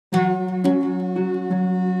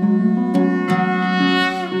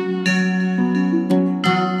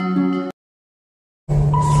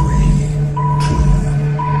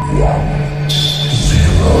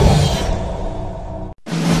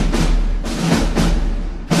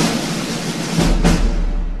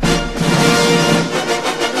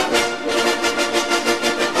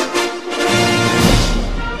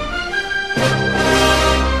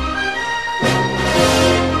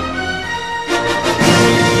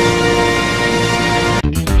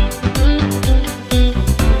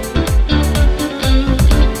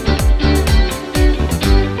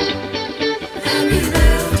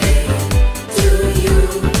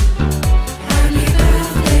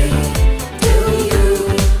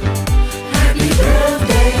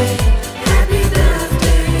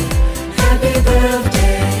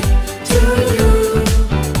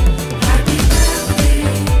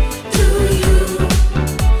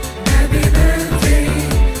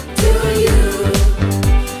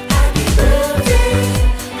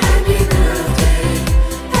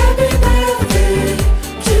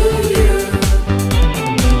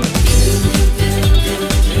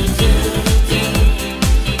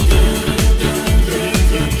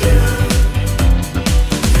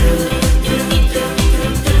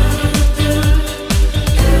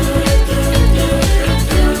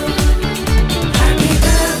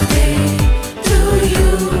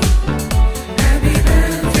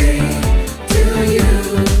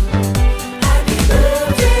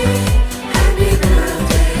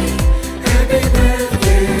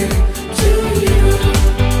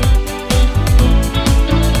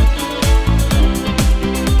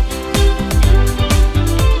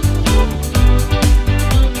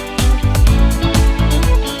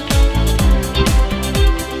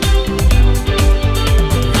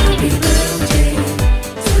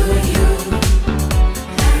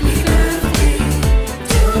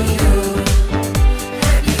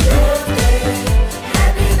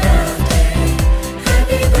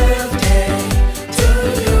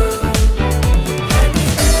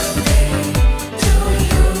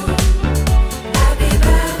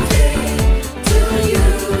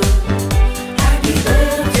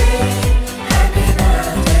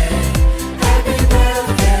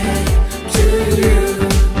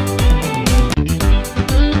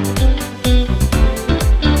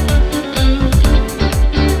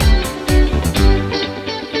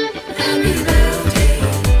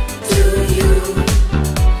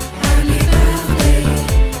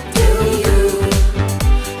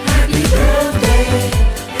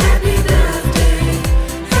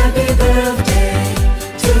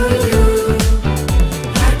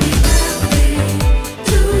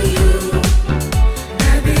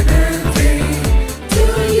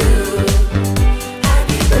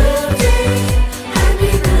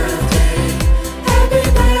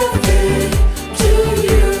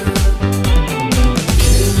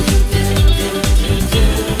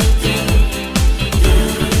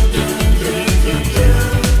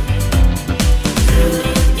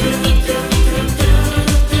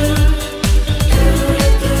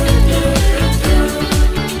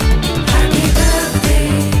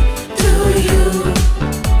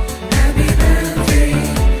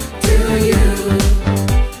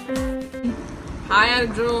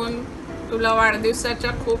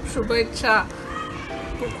वाढदिवसाच्या खूप शुभेच्छा.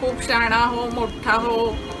 तू खूप शहाणा हो, मोठा हो.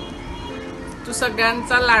 तू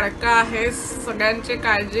सगळ्यांचा लाडका आहेस, सगळ्यांची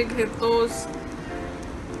काळजी घेतोस.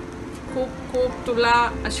 खूप खूप तुला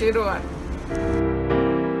आशीर्वाद.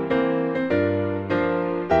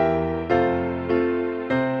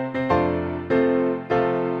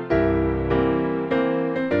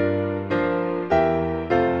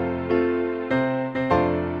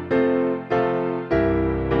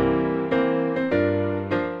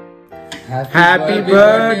 Happy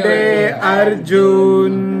birthday,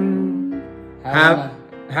 Arjun.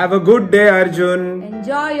 Have a good day, Arjun.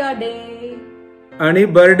 Enjoy your day. आणि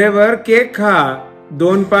बर्थडे वर केक खा.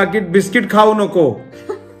 2 पाकिट बिस्किट खाऊ नको.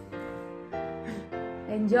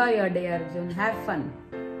 Enjoy your day, Arjun. Have fun.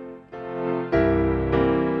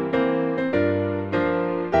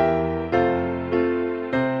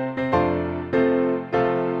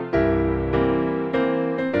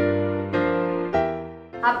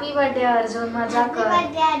 Happy birthday, Arjun. मजा कर. Happy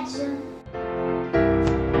birthday, Arjun.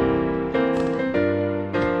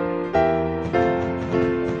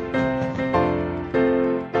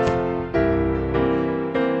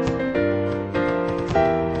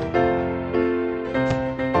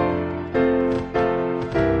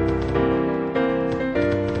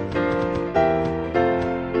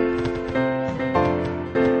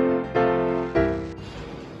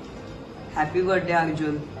 Happy birthday,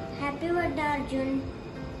 Arjun. Happy birthday, Arjun.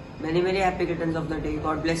 Many happy returns of the day.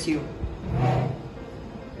 God bless you.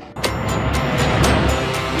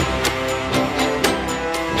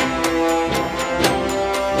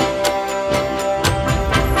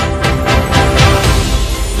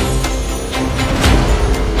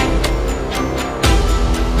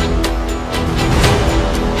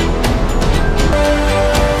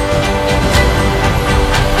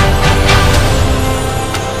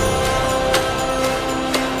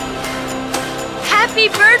 Happy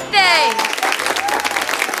birthday!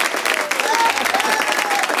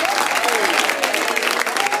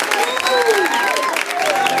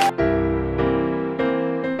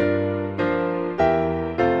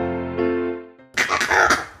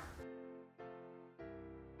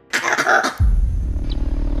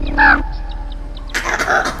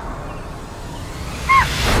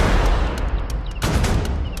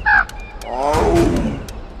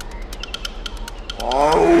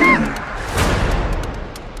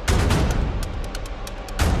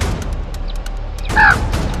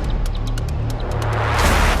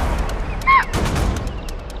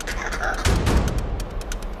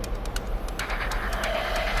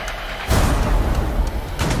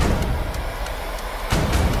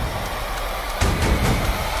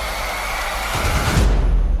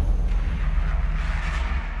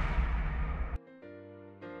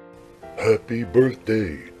 Happy birthday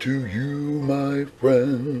to you, my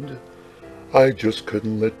friend. I just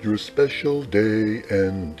couldn't let your special day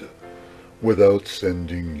end without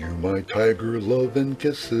sending you my tiger love and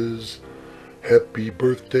kisses. Happy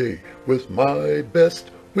birthday with my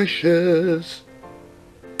best wishes.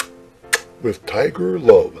 With tiger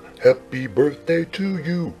love, happy birthday to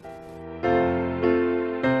you.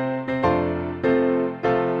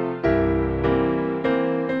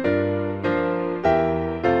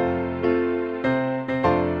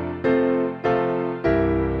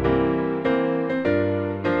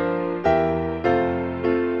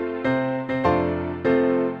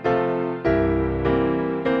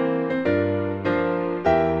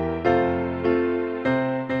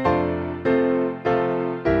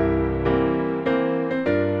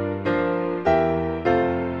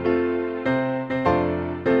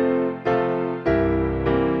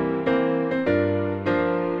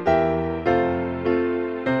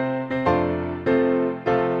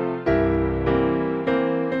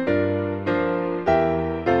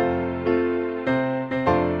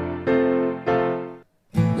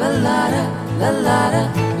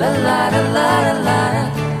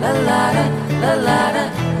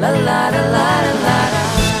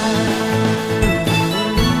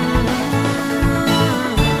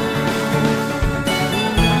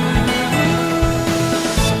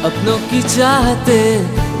 अपनों की चाहते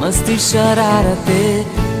मस्ती शरारते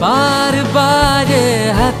बार बार ये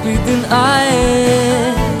happy दिन आए।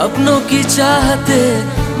 अपनों की चाहते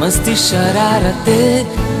मस्ती शरारते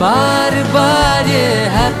बार बार ये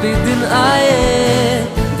हैप्पी दिन आए।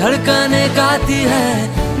 धड़कने गाती है,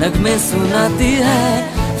 नगमे सुनाती है,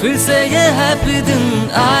 फिर से ये हैप्पी दिन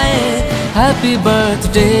आए। Happy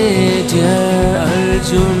birthday dear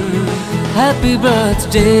Arjun, happy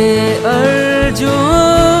birthday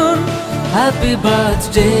Arjun, happy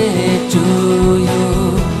birthday to you,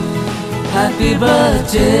 happy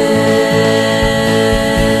birthday.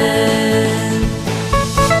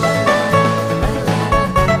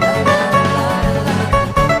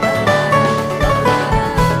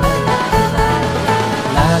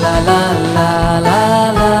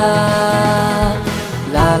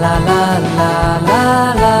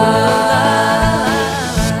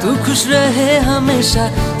 खुश रहे हमेशा,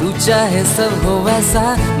 तू चाहे सब हो वैसा,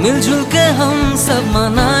 मिलजुल के हम सब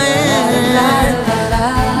मनाए।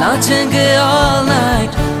 नाचेंगे all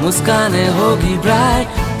night, मुस्काने होगी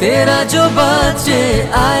bright, तेरा जो बर्थडे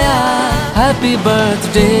आया। Happy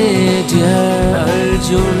birthday dear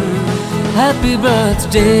Arjun, Happy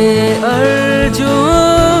birthday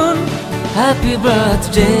Arjun, Happy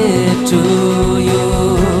birthday to you,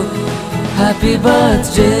 Happy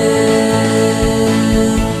birthday,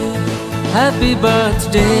 Happy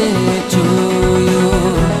birthday to you,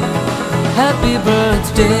 Happy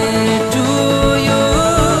birthday to you,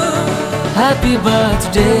 Happy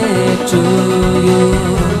birthday to you,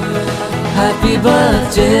 Happy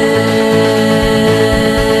birthday.